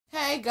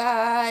Hi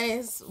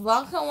guys,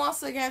 welcome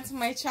once again to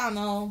my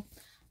channel.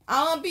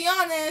 I'm gonna be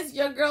honest,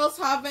 your girl's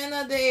having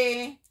a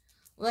day,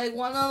 like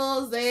one of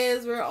those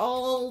days where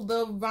all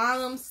the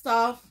random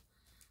stuff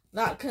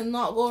that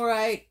cannot go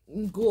right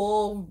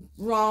go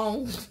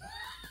wrong.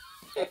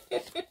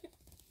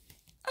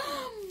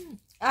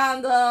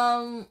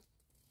 And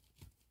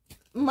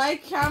my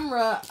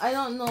camera, I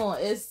don't know,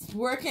 it's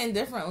working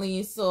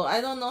differently, so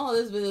I don't know how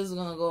this video is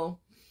gonna go,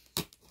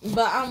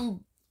 but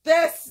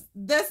this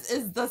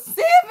is the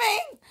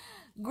saving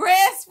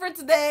grace for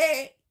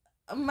today.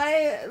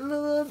 My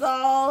Lulu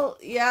doll,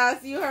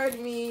 yes, you heard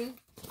me.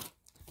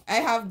 I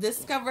have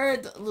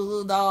discovered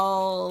Lulu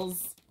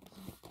dolls.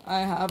 I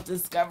have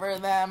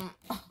discovered them.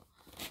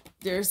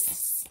 They're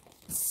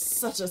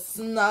such a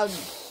snug.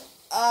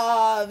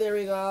 There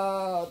we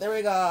go. There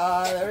we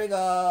go. There we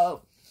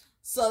go.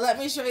 So let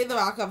me show you the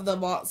back of the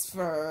box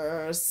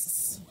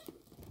first.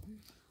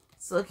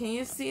 So can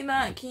you see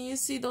that? Can you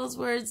see those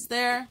words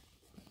there?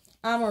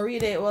 I'm gonna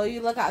read it while you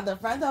look at the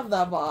front of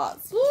the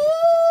box.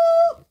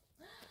 Woo!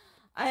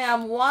 I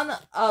am one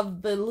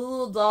of the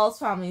Lulu dolls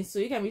family, so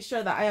you can be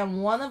sure that I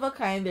am one of a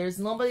kind. There's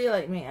nobody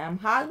like me. I'm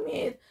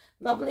handmade,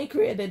 lovely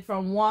created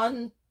from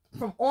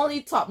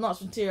only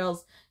top-notch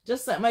materials,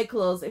 just like my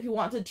clothes. If you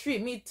want to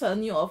treat me to a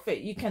new outfit,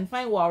 you can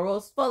find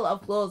wardrobes full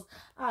of clothes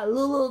at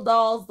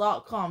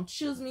luludolls.com.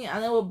 Choose me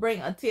and it will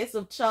bring a taste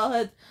of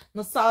childhood,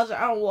 nostalgia,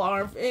 and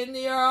warmth in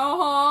your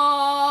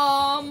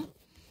home.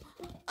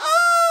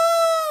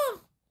 Oh!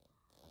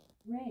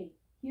 Ray,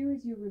 here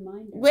is your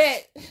reminder.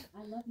 Wait.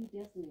 I love you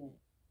definitely.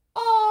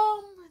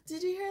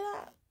 Did you hear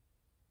that?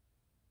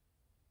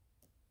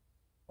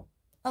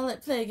 I'll let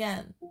it play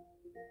again.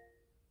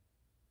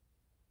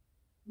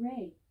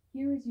 Ray,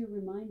 here is your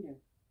reminder.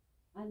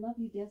 I love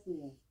you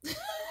definitely.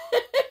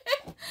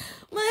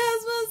 My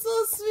husband's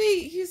so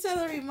sweet. He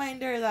said a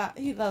reminder that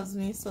he loves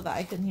me so that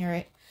I can hear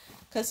it,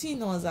 because he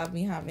knows I've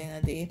been having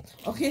a day.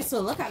 Okay, so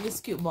look at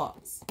this cute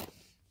box.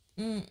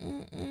 Man,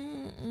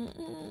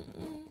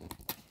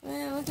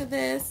 look at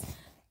this.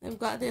 They've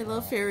got their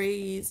little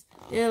fairies.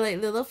 They're like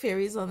little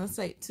fairies on the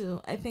site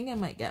too. I think I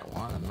might get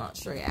one. I'm not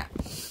sure yet.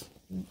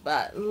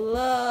 But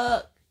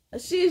look,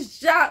 she's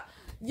just,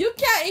 you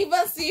can't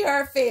even see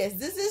her face.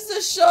 This is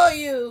to show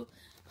you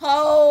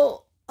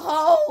how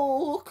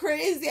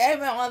crazy I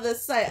went on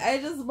this site. I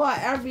just bought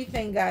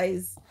everything,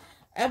 guys.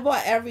 I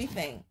bought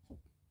everything.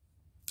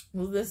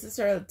 Well, this is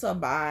her little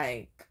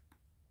bag.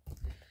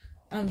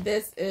 And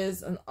this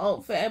is an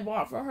outfit I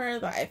bought for her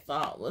that I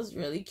thought was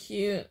really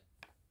cute.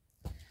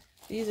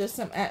 These are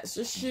some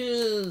extra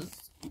shoes.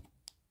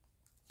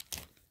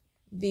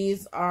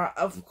 These are,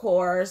 of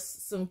course,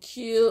 some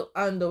cute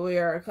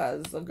underwear,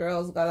 because the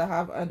girl's gotta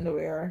have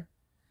underwear.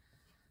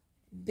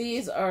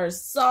 These are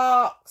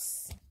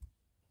socks.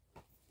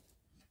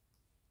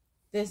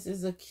 This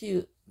is a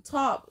cute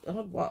top.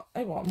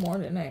 I bought more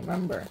than I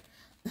remember.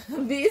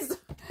 These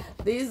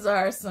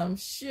are some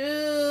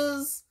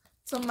shoes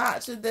to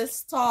match with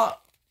this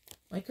top,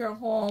 like her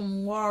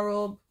home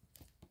wardrobe.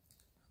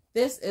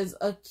 This is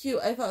a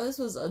cute, I thought this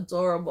was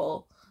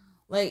adorable.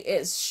 Like,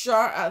 it's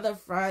short at the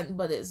front,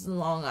 but it's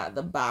long at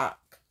the back.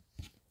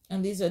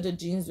 And these are the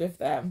jeans with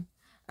them.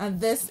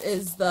 And this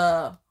is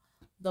the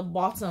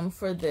bottom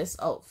for this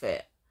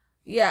outfit.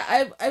 Yeah,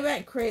 I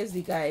went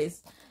crazy,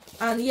 guys.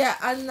 And yeah,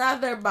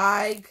 another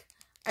bag.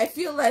 I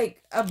feel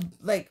like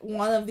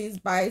one of these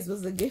bags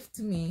was a gift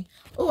to me.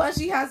 Oh, and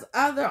she has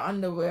other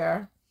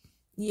underwear.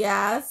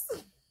 Yes.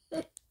 Ah,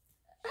 look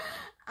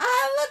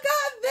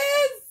at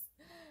this.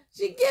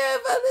 She gave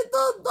a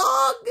little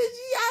dog and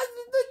she has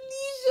little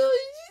leash.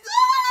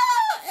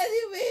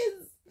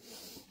 Anyways,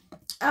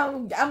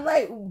 I'm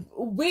like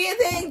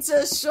waiting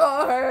to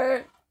show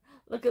her.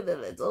 Look at the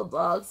little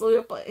dog. So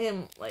we'll put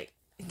him, like,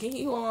 can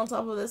he hold on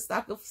top of this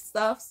stack of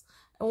stuffs?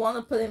 I want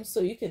to put him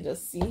so you can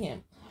just see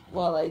him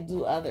while I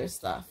do other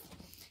stuff.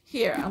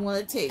 Here, I'm going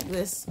to take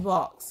this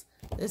box,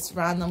 this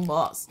random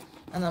box,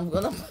 and I'm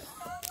going to put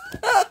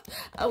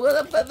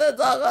the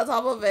dog on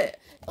top of it.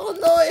 Oh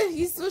no,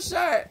 he's too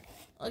short.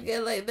 Okay,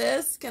 like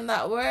this. Can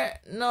that work?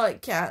 No,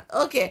 it can't.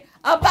 Okay,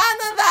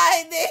 abandon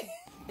that idea.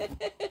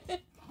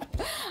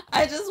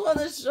 I just want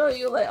to show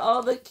you like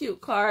all the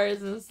cute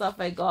cars and stuff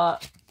I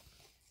got.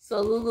 So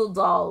Lulu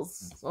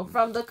dolls. So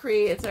from the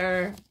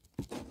creator.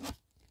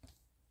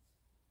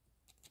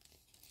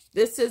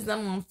 This is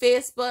them on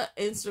Facebook,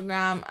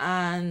 Instagram,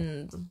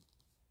 and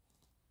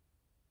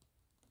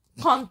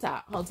how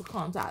to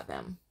contact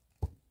them.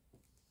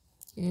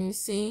 Can you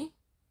see?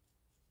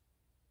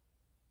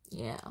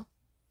 Yeah.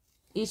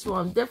 Each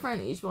one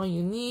different, each one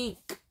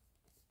unique.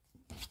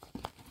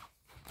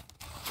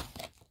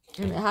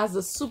 And it has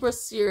a super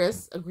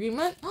serious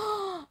agreement.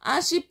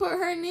 And she put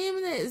her name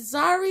in it.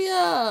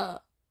 Zaria.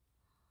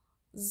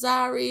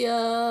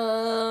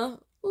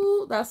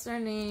 Ooh, that's her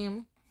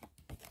name.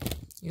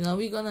 You know,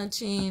 we're gonna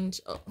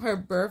change her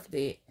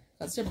birthday,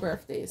 because her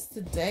birthday is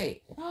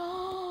today.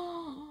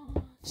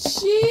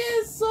 She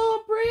is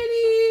so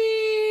pretty.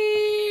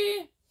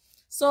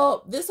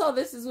 So this, how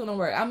this is gonna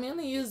work. I'm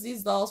gonna use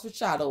these dolls for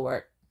shadow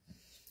work,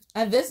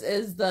 and this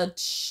is the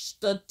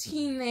the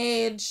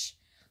teenage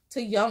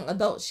to young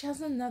adult. She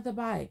has another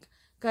bag,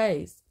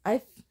 guys.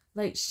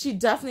 She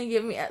definitely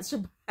gave me extra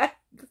bags.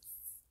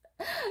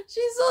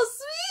 She's so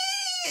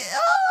sweet.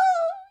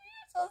 Oh,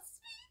 you're so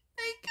sweet.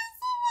 Thank you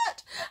so much.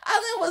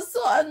 And it was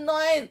so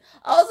annoying.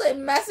 I was like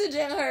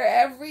messaging her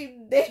every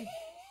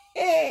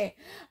day.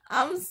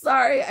 I'm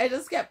sorry. I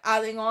just kept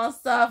adding on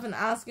stuff and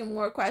asking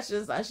more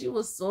questions, and she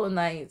was so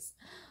nice.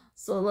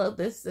 So look,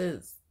 this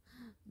is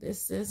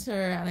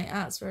her, and I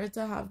asked for her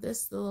to have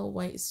this little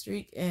white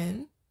streak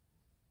in.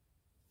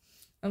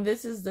 And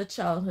this is the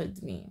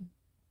childhood me.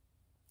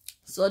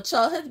 So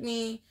childhood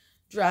me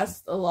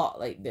dressed a lot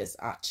like this,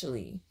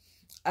 actually.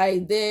 I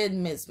did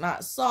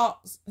mismatched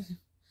socks.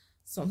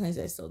 Sometimes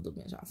I still do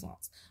mismatched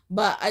socks.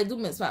 But I do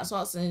mismatched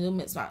socks and I do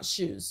mismatched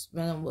shoes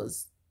when I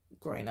was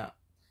growing up.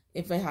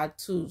 If I had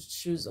two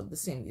shoes of the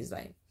same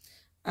design.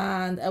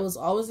 And I was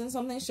always in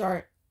something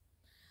short.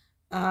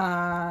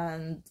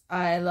 And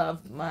I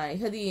loved my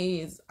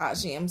hoodies.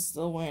 Actually, I'm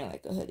still wearing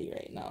like a hoodie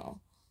right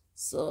now.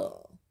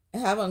 So I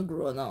haven't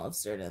grown out of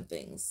certain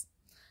things.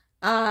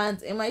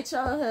 And in my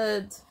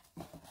childhood,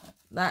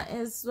 that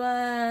is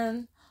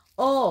when,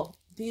 oh,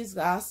 these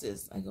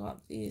glasses. I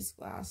got these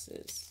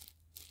glasses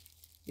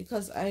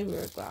because I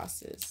wear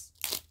glasses.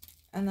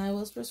 And I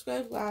was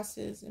prescribed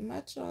glasses in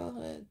my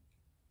childhood.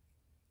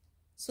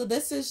 So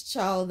this is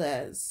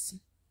Childes.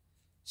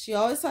 She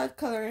always had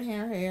color in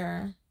her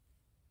hair.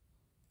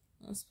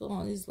 Let's put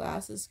on these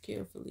glasses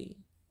carefully.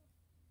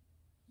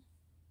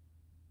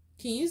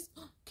 Can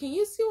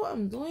you see what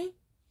I'm doing?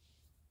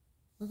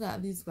 Look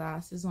at these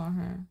glasses on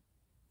her.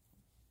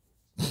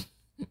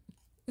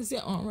 Is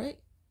it on right?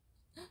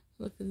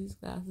 Look at these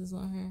glasses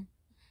on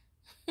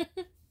her.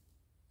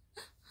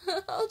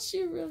 Oh,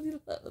 she really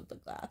loved the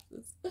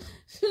glasses.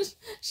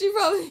 She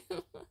probably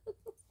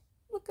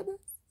look at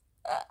this.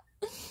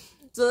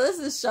 So this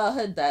is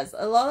childhood Des.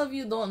 A lot of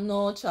you don't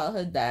know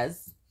childhood Des.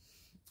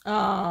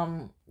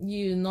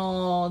 You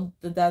know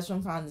the Des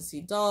from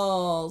Fantasy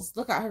Dolls.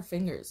 Look at her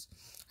fingers.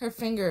 Her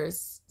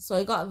fingers. So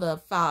I got the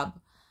Fab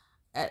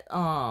at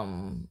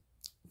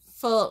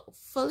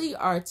fully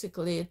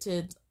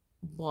articulated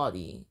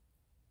body.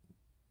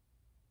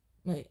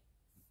 Like,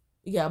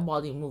 yeah,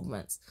 body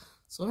movements.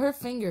 So her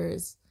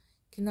fingers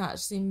can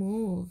actually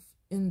move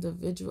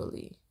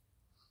individually.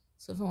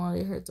 So if I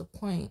wanted her to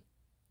point,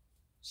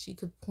 she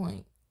could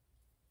point.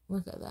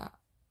 Look at that.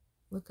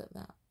 Look at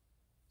that.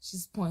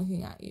 She's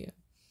pointing at you.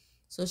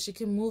 So she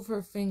can move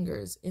her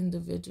fingers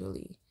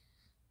individually.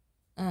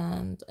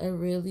 And I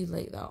really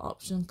like that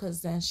option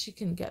because then she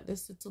can get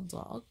this little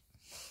dog.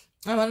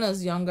 And when I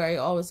was younger, I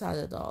always had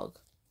a dog.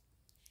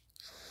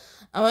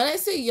 And when I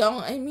say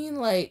young, I mean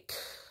like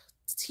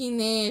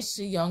teenage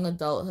to young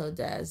adulthood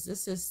Des.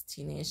 This is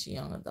teenage to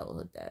young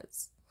adulthood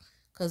Des.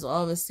 Because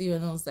obviously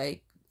when I was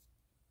like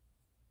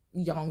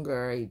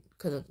younger, I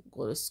couldn't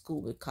go to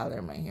school with color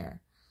in my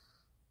hair.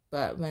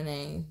 But when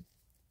I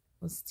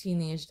was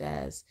teenage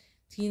Des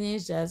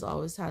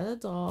always had a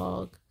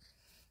dog.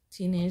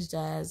 Teenage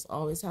Des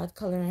always had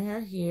color in her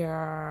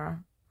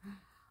hair.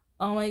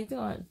 Oh my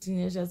god,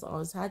 teenage Des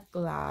always had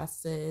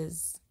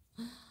glasses.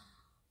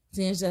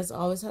 Teenage Des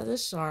always had a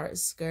short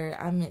skirt.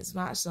 I mixed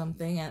match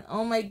something, and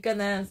oh my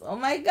goodness, oh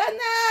my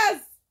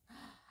goodness!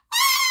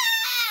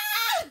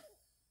 Ah!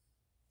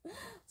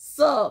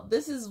 So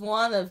this is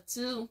one of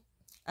two,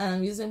 and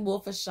I'm using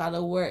both for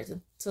shadow work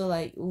to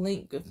like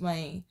link with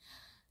my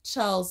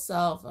child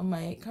self and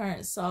my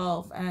current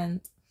self.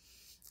 And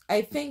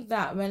I think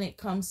that when it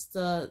comes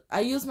to, I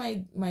use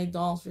my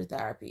dolls for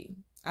therapy,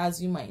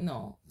 as you might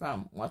know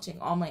from watching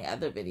all my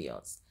other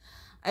videos.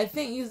 I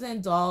think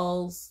using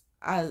dolls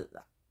as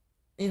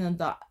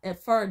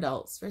for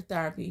adults, for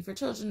therapy, for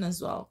children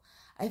as well,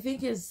 I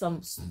think is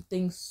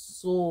something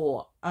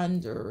so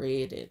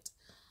underrated.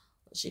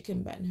 She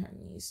can bend her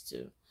knees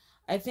too.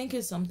 I think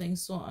it's something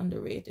so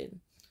underrated.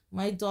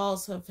 My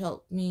dolls have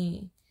helped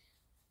me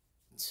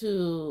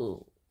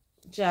to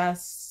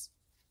just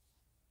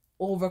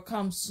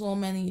overcome so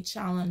many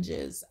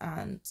challenges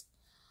and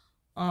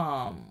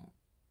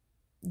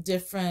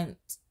different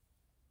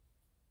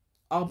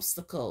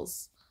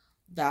obstacles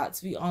that,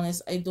 to be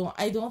honest, I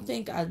don't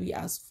think I'd be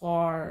as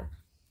far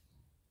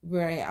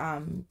where I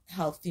am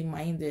healthy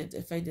minded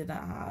if I didn't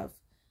have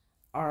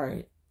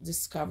or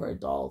discover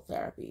doll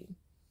therapy.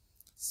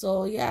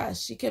 So yeah,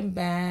 she can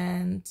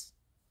bend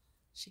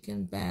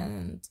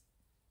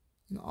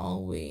in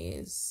all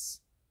ways.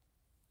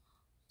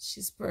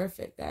 She's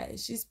perfect,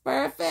 guys. She's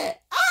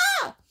perfect.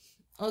 Ah!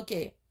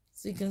 Okay,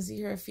 so you can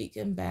see her feet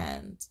can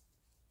bend.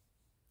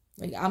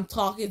 Like, I'm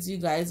talking to you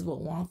guys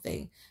about one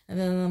thing, and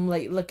then I'm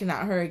like looking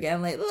at her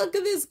again, like, look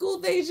at this cool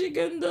thing she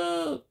can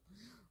do.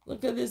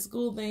 Look at this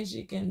cool thing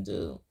she can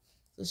do.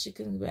 So she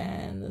can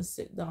bend and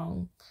sit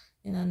down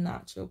in a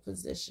natural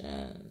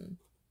position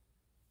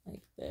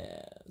like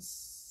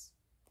this.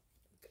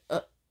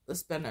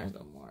 Let's bend her a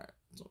little more.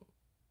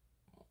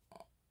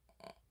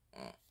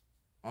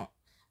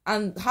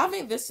 And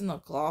having this in a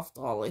cloth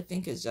doll, I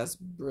think is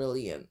just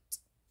brilliant.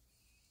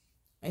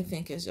 I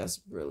think it's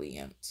just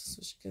brilliant.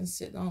 So she can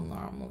sit down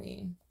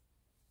normally.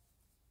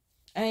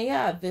 And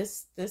yeah,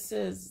 this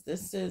is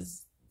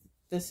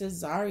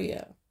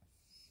Zaria.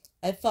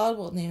 I thought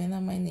about naming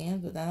them my name,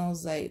 but then I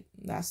was like,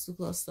 that's too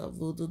close to a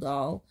voodoo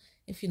doll,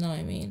 if you know what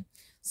I mean.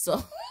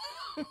 So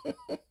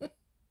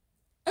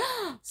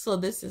so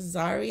this is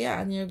Zaria,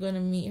 and you're gonna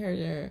meet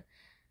her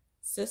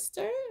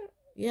sister.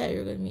 Yeah,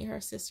 you're gonna meet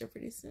her sister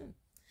pretty soon.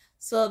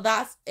 So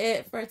that's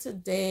it for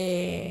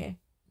today.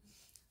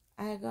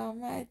 I got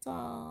my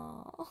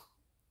doll.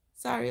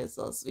 Sorry, it's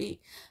so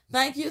sweet.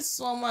 Thank you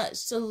so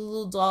much to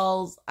Lullu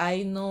Dolls.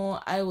 I know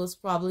I was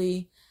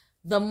probably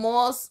the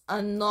most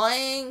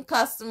annoying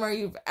customer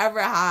you've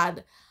ever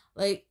had.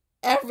 Like,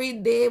 every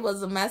day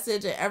was a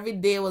message, and every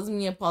day was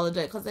me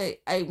apologizing, because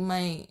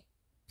my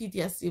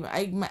PTSD,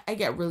 I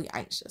get really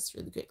anxious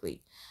really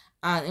quickly.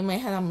 And in my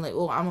head, I'm like,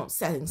 oh, I'm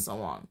upsetting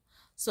someone.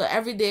 So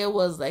every day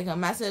was like a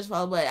message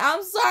followed by,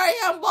 I'm sorry,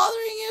 I'm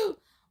bothering you.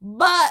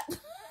 But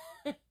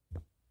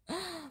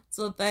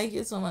so thank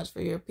you so much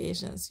for your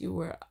patience. You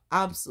were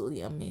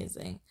absolutely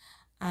amazing.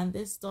 And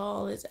this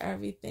doll is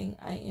everything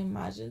I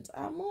imagined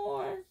and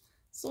more.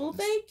 So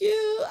thank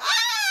you.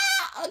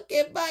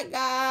 Okay, bye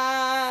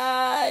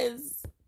guys.